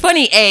it was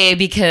funny,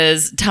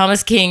 because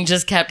Thomas King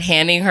just kept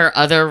handing her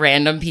other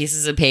random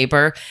pieces of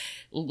paper,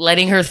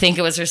 letting her think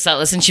it was her set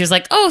list. And she was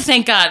like, oh,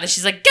 thank God. And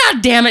she's like,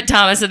 God damn it,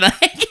 Thomas. And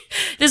like,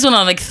 this went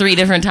on like 3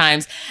 different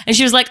times. And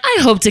she was like, I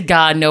hope to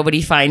God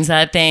nobody finds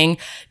that thing,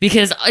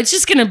 because it's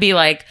just going to be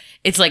like,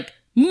 it's like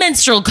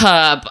menstrual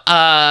cup,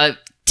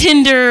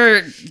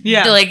 Tinder,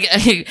 like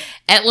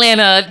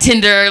Atlanta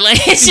Tinder,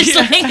 like it's just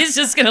like it's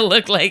just gonna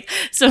look like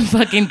some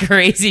fucking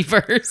crazy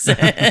person.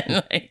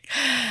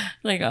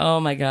 like oh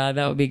my God,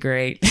 that would be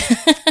great.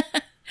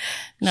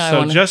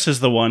 So Jess is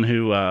the one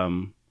who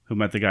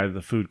met the guy at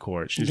the food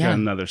court. She's got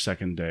another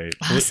second date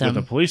with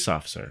a police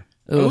officer.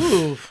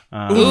 Oof.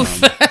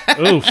 Oof.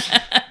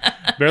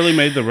 Barely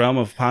made the realm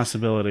of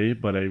possibility,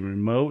 but a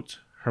remote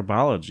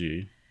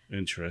herbology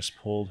interest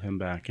pulled him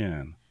back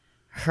in.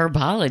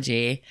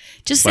 Herbology.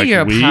 Just Like say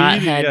you're a weed?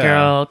 pothead, Yeah.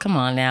 girl. Come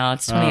on now.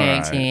 It's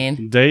 2018.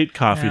 Right. Date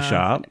coffee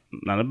shop.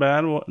 Not a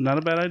bad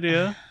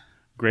idea.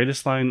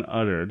 Greatest line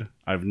uttered.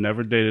 I've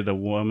never dated a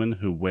woman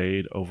who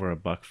weighed over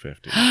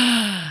 $150.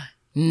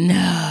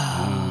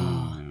 No.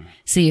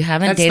 So you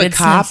haven't That's dated the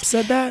cop since,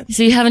 said that?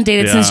 So you haven't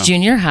dated since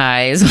junior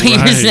high is what you're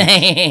Right.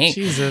 saying.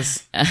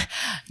 Jesus.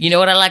 You know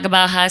what I like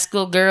about high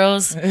school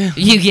girls?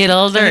 You get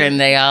older and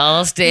they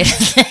all stay the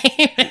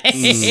same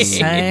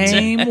age.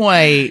 Same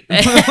weight.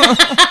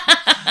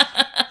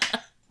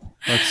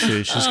 Let's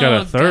see. She's got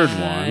a third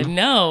one.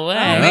 No way.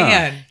 Oh,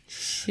 man.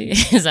 She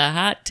is a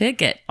hot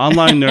ticket.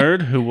 Online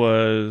nerd who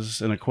was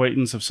an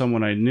acquaintance of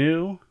someone I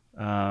knew.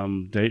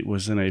 Date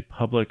was in a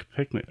public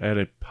picnic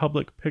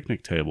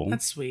table.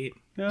 That's sweet.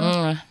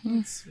 Yeah.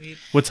 That's sweet.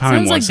 What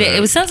time Sounds was like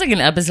it? it sounds like an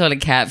episode of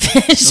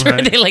Catfish where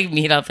Right. they like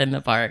meet up in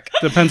the park.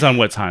 Depends on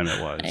what time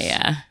it was.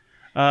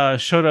 Yeah.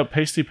 Showed up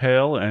pasty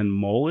pale and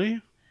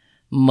moly.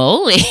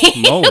 Moly.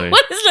 Moly.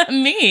 What does that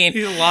mean?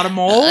 Eat a lot of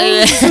mold.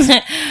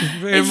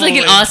 It's like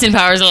an Austin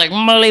Powers, like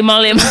moly,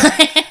 moly,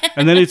 moly.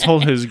 And then he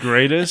told his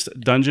greatest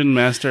Dungeon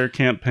Master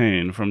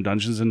campaign from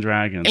Dungeons and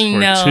Dragons for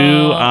No.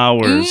 2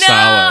 hours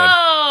solid.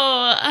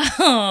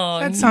 Oh,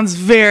 That sounds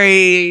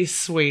very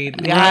sweet.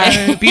 The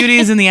eye, beauty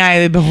is in the eye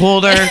of the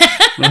beholder.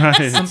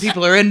 Right. Some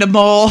people are into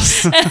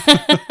moles.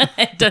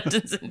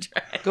 Dungeons and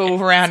Dragons. Go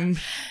around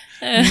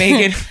and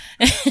make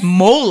it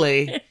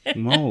moly.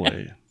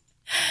 Moly.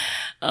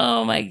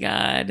 Oh my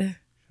God.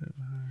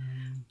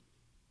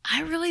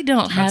 I really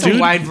don't have That's a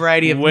Dude, wide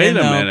variety of wait men,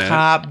 a though. minute.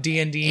 Cop,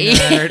 D&D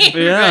nerd.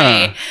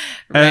 Yeah.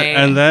 Right.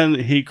 And then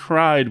he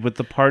cried with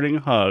the parting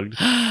hug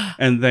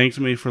and thanked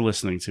me for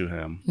listening to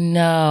him.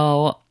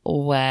 No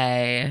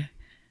way.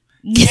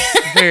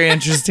 Very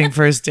interesting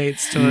first date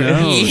story.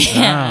 No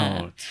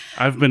Yeah. doubt.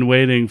 I've been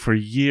waiting for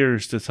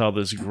years to tell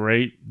this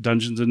great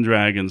Dungeons and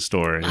Dragons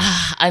story.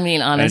 I mean,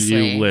 And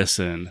honestly. you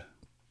listened.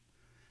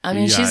 I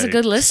mean, she's a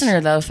good Yikes.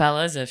 listener, though,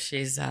 fellas, if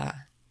she's...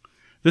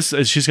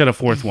 She's got a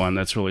fourth one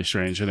that's really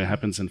strange, and it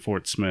happens in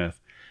Fort Smith.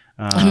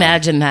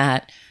 Imagine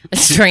that. A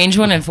strange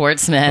one in Fort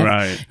Smith.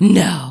 Right.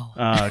 No.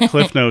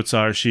 Cliff notes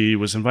are she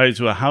was invited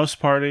to a house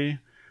party,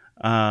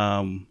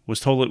 was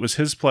told it was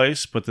his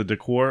place, but the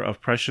decor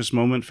of Precious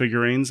Moment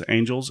figurines,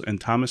 angels,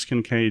 and Thomas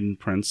Kincaid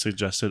prints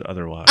suggested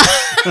otherwise.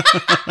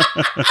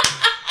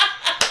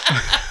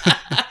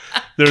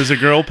 There was a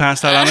girl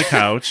passed out on a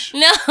couch.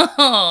 No.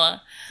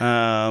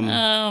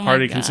 my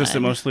Party God. consisted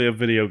mostly of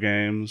video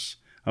games.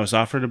 I was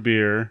offered a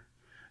beer,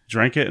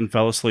 drank it, and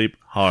fell asleep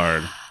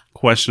hard.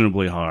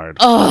 Questionably hard.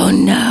 Oh,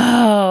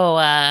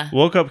 no.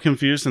 Woke up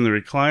confused in the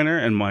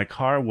recliner, and my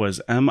car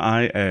was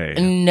MIA.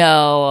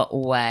 No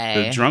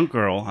way. The drunk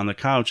girl on the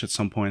couch at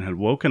some point had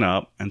woken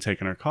up and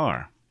taken her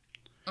car.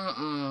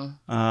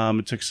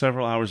 It took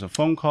several hours of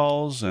phone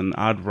calls and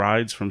odd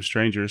rides from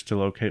strangers to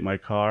locate my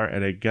car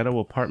at a ghetto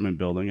apartment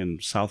building in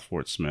South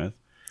Fort Smith.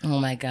 Oh,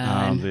 my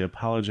God. The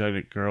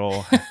apologetic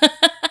girl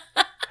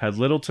had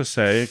little to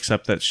say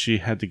except that she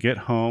had to get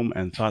home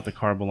and thought the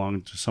car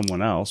belonged to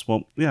someone else.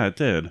 Well, yeah, it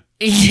did.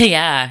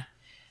 Yeah.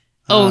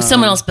 Oh,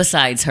 someone else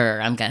besides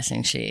her, I'm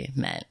guessing she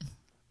meant.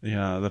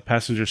 Yeah, the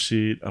passenger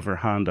seat of her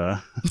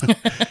Honda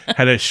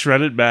had a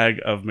shredded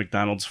bag of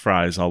McDonald's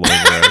fries all over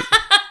it.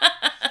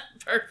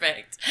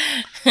 Perfect.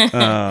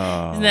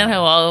 Oh. Isn't that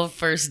how all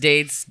first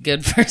dates,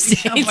 good first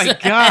dates? Oh, my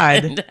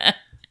God.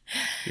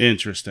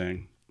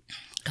 Interesting.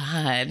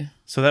 God.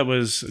 So that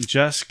was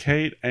Jess,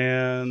 Kate,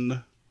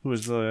 and who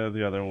was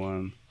the other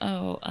one?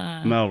 Oh,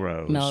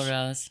 Melrose.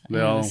 Melrose. They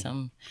all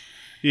Some.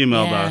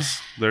 emailed Yeah. us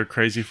their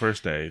crazy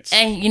first dates.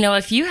 And, you know,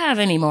 if you have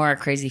any more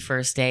crazy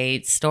first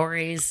date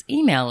stories,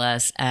 email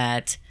us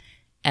at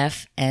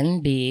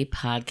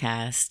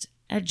fnbpodcast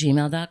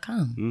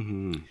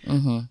gmail.com.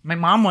 My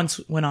mom once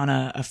went on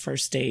a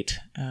first date.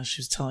 She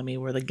was telling me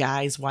where the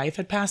guy's wife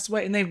had passed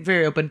away, and they're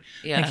very open.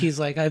 Yeah. Like he's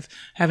like,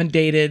 haven't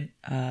dated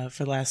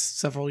for the last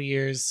several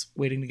years,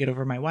 waiting to get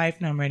over my wife.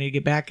 Now I'm ready to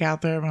get back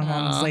out there. My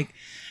mom was like,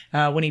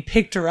 when he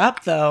picked her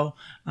up though,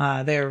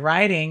 they were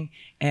riding,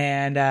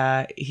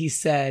 and he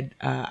said,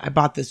 "I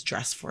bought this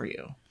dress for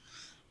you."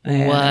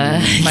 And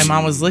What? my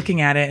mom was looking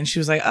at it, and she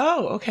was like,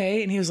 "Oh,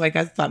 okay." And he was like,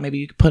 "I thought maybe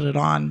you could put it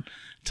on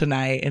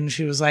tonight." And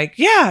she was like,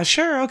 "Yeah,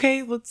 sure,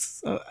 okay,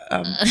 let's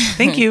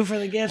thank you for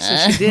the gift." So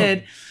she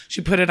did.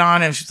 She put it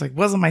on, and she was like,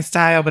 "Wasn't my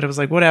style," but it was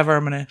like, whatever,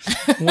 I'm gonna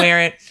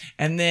wear it.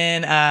 And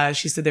then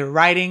she said they were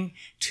riding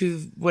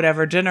to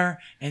whatever dinner,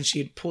 and she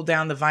had pulled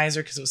down the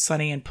visor because it was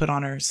sunny and put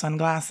on her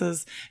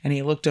sunglasses, and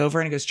he looked over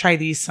and he goes, "Try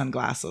these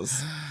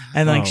sunglasses."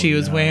 And like she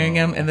was wearing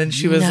them, and then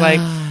she was like,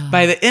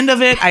 by the end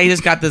of it, I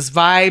just got this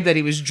vibe that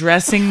he was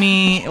dressing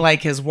me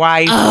like his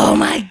wife. Oh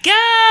my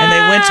God. And they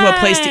went to a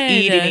place to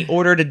eat, and he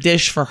ordered a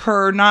dish for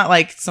her, not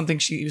like something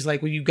he was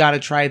like, "Well, you got to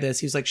try this."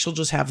 He was like, "She'll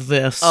just have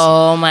this."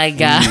 Oh my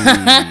God.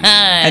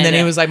 And then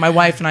he was like, "My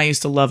wife and I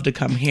used to love to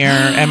come here."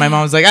 And my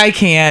mom was like, "I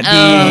can't be.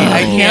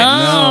 I can't."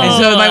 no. And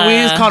so we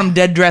just called him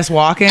Dead Dress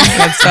Walking.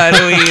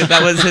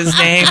 That was his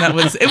name.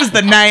 It was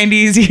the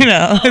 90s, you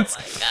know. It's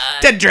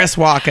Dead Dress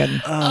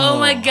Walking. Oh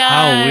my God.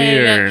 How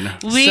weird.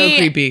 So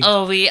creepy.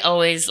 Oh, we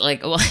always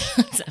like, well,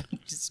 I'm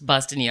just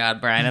busting you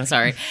out, Brian. I'm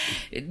sorry.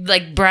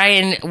 Like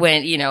Brian,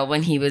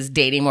 when he was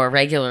dating more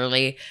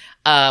regularly,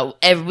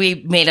 we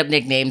made up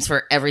nicknames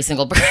for every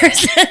single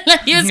person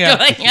that he was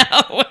going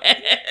out with.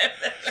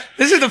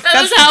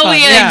 That was how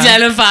we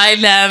identified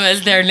them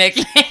as their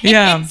nicknames.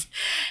 Yeah.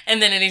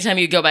 And then anytime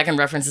you go back and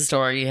reference the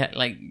story,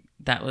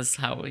 that was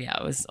how,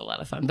 it was a lot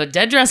of fun. But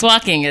Dead Dress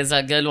Walking is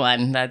a good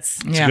one. It's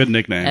a good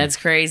nickname. That's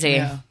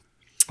crazy.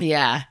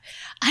 Yeah.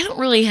 I don't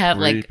really have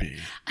I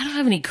don't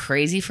have any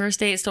crazy first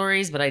date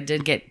stories, but I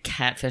did get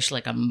catfished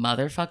like a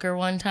motherfucker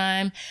one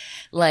time.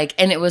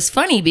 And it was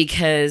funny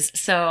because,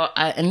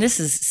 and this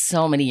is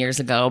so many years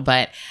ago,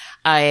 but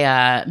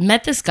I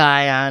met this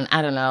guy on,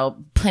 I don't know,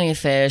 Plenty of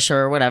Fish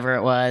or whatever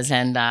it was.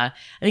 And I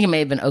think it may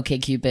have been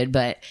OkCupid,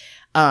 but,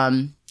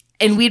 and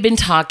we'd been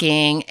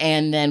talking,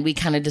 and then we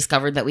kind of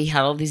discovered that we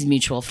had all these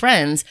mutual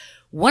friends.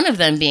 One of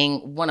them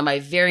being one of my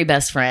very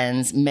best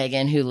friends,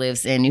 Megan, who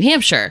lives in New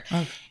Hampshire.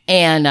 Okay.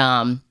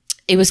 And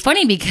it was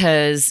funny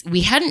because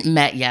we hadn't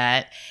met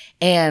yet.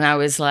 And I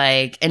was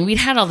like, and we'd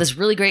had all this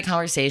really great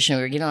conversation.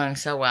 We were getting along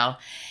so well.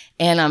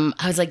 And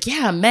I was like,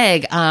 "Yeah,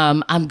 Meg,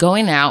 I'm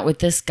going out with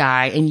this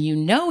guy, and you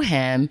know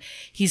him.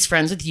 He's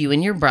friends with you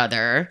and your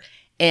brother.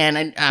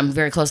 And I'm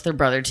very close to their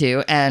brother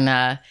too."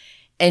 And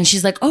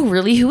she's like, "Oh,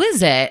 really? Who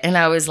is it?" And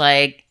I was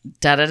like,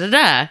 "Da da da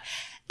da."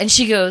 And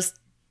she goes,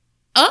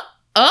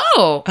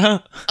 Oh,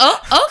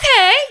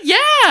 okay.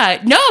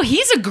 Yeah. No,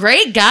 he's a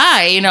great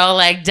guy,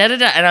 da da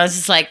da. And I was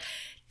just like,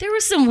 there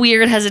was some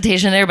weird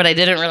hesitation there, but I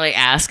didn't really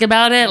ask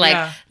about it.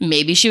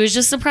 Maybe she was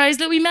just surprised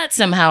that we met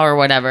somehow or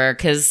whatever,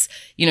 because,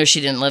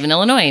 she didn't live in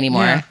Illinois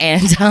anymore. Yeah.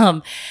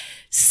 And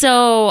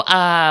so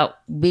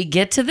we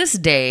get to this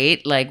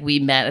date. We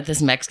met at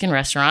this Mexican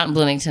restaurant in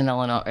Bloomington,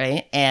 Illinois.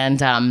 Right?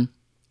 And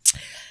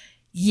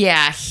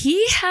yeah,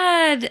 he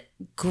had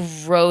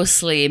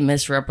grossly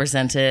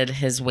misrepresented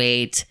his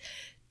weight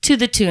to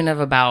the tune of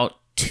about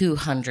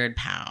 200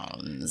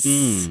 pounds.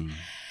 Mm.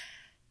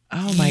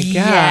 Oh my God.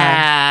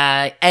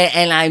 Yeah.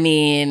 And I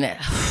mean,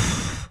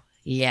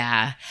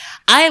 yeah.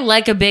 I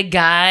like a big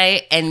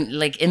guy, and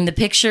in the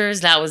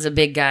pictures, that was a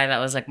big guy. That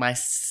was my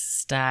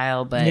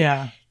style,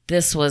 but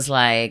this was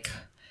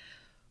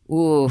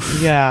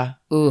oof. Yeah.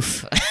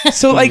 Oof.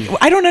 So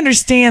I don't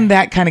understand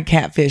that kind of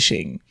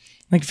catfishing.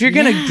 If you're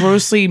going to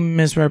grossly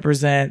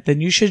misrepresent,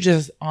 then you should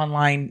just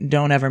online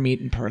don't ever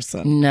meet in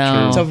person.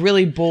 No. It's a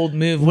really bold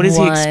move. What does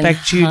he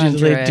expect you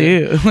to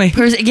do?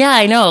 Yeah,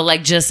 I know.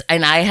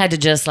 And I had to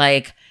just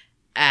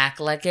act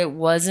like it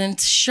wasn't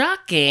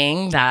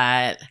shocking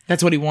that.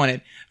 That's what he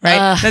wanted,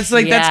 right? That's got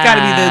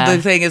to be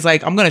the thing is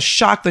I'm going to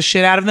shock the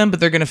shit out of them,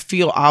 but they're going to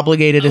feel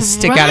obligated to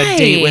stick out a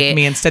date with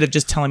me instead of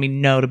just telling me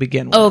no to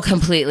begin with. Oh,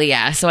 completely.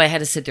 Yeah. So I had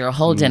to sit through a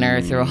whole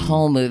dinner, through a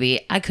whole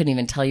movie. I couldn't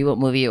even tell you what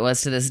movie it was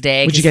to this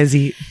day. What'd you guys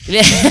eat?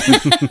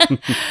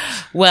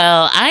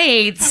 Well, I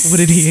ate. What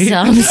did he eat?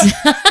 I was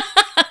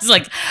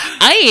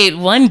I ate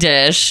one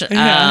dish.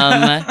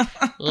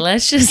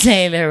 Let's just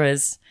say there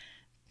was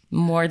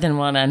more than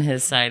one on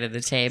his side of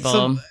the table.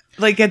 So,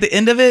 at the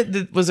end of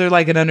it, was there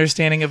an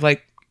understanding of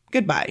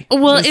goodbye?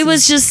 Well, it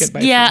was just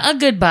a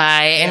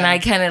goodbye, and I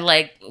kind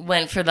of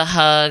went for the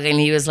hug, and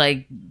he was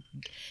where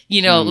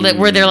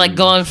they're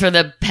going for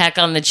the peck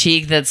on the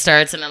cheek that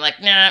starts, and I'm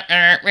nah,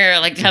 kept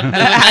moving my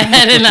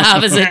head in the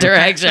opposite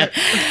direction,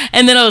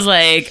 and then I was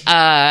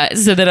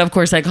so then of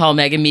course I call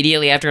Meg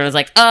immediately after, and I was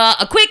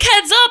a quick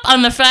heads up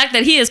on the fact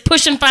that he is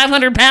pushing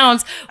 500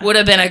 pounds would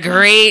have been a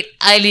great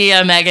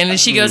idea, Megan. And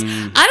she goes, "I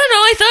don't know,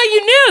 I thought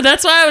you knew."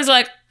 That's why I was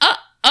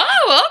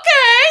oh,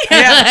 okay.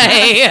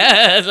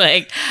 Yeah.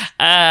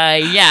 I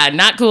was yeah,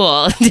 not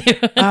cool.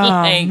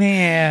 Oh,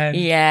 man.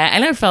 Yeah.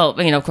 And I felt,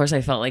 of course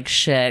I felt like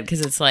shit, because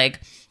it's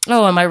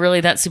oh, am I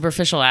really that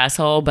superficial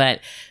asshole? But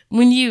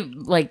when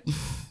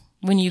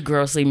you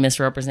grossly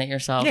misrepresent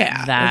yourself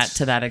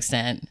to that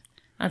extent,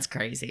 that's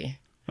crazy.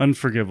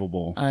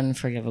 Unforgivable.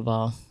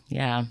 Unforgivable.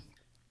 Yeah.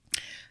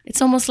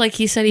 It's almost like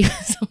he said he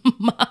was a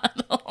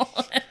model.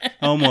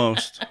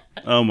 Almost.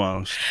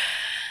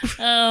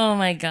 Oh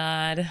my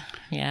God.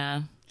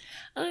 Yeah.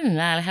 Other than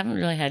that, I haven't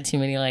really had too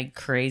many like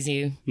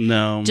crazy.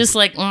 No. Just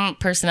like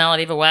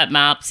personality of a wet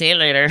mop. See you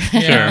later.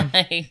 Sure.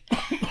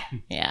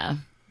 Yeah.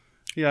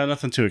 Yeah,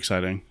 nothing too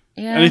exciting.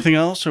 Yeah. Anything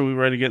else? Or are we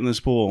ready to get in this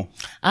pool?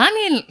 I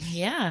mean,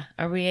 yeah.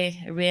 Are we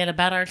at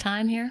about our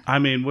time here? I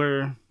mean,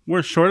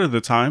 we're short of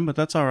the time, but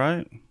that's all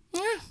right.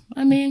 Yeah.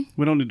 I mean,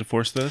 we don't need to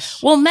force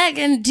this. Well,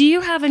 Megan, do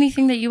you have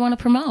anything that you want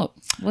to promote?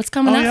 What's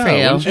coming up for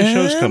you? When's your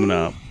show's coming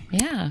up?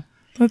 Yeah.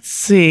 Let's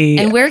see.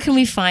 And where can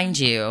we find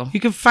you? You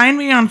can find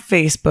me on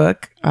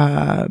Facebook,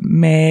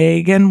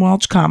 Megan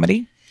Welch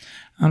Comedy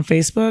on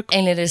Facebook.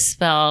 And it is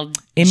spelled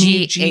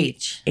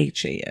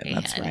Meghhan.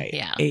 That's right.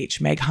 Yeah.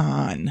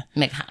 Meghhan.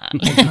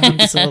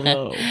 Meghhan.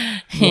 Solo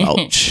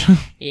Welch.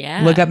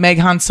 Yeah. Look up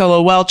Meghhan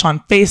Solo Welch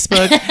on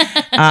Facebook.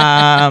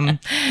 And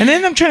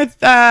then I'm trying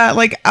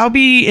to, I'll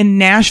be in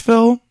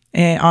Nashville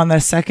on the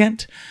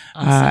 2nd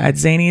at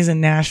Zany's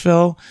in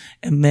Nashville.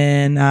 And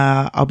then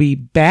I'll be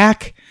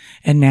back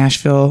in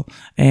Nashville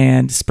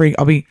and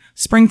I'll be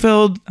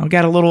Springfield. I've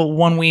got a little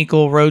 1 week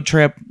old road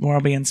trip where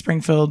I'll be in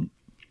Springfield,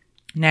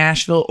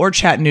 Nashville, or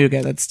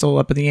Chattanooga. That's still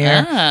up in the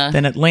air.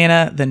 Then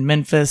Atlanta, then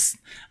Memphis,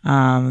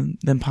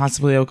 then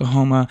possibly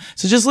Oklahoma.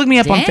 So just look me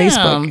up on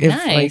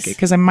Facebook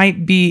because I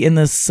might be in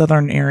the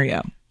southern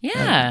area.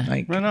 Yeah.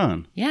 Right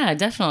on. Yeah,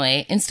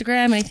 definitely.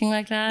 Instagram, anything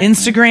like that?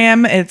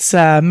 Instagram, it's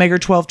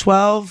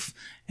Megger1212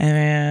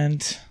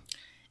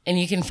 and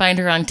you can find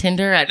her on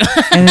Tinder at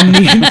and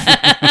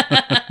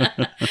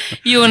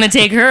You want to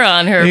take her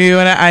on her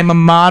I'm a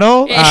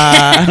model.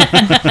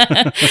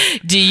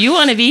 Do you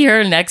want to be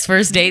her next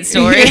first date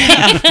story?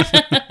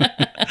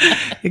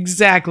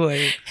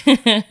 Exactly.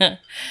 Well,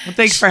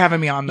 thanks for having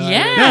me on though.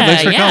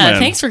 Thanks for coming.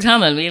 Thanks for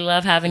coming. We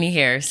love having you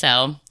here.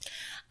 So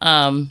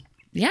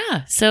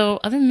yeah. So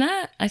other than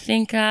that, I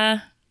think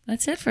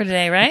that's it for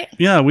today, right?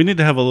 Yeah, we need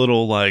to have a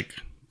little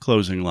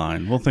closing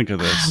line. We'll think of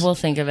this. We'll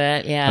think of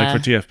it. Yeah.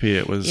 Like for TFP,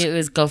 it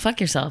was go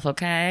fuck yourself,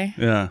 okay?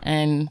 Yeah.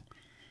 And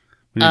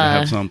we need to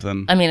have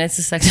something. I mean, it's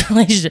a sex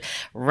relationship.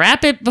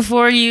 Wrap it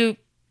before you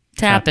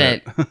tap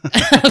it.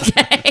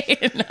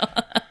 Okay. No,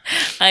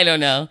 I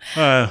don't know.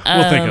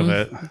 We'll think of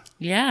it.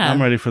 Yeah.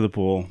 I'm ready for the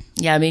pool.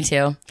 Yeah, me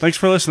too. Thanks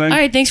for listening. All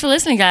right. Thanks for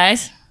listening,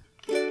 guys.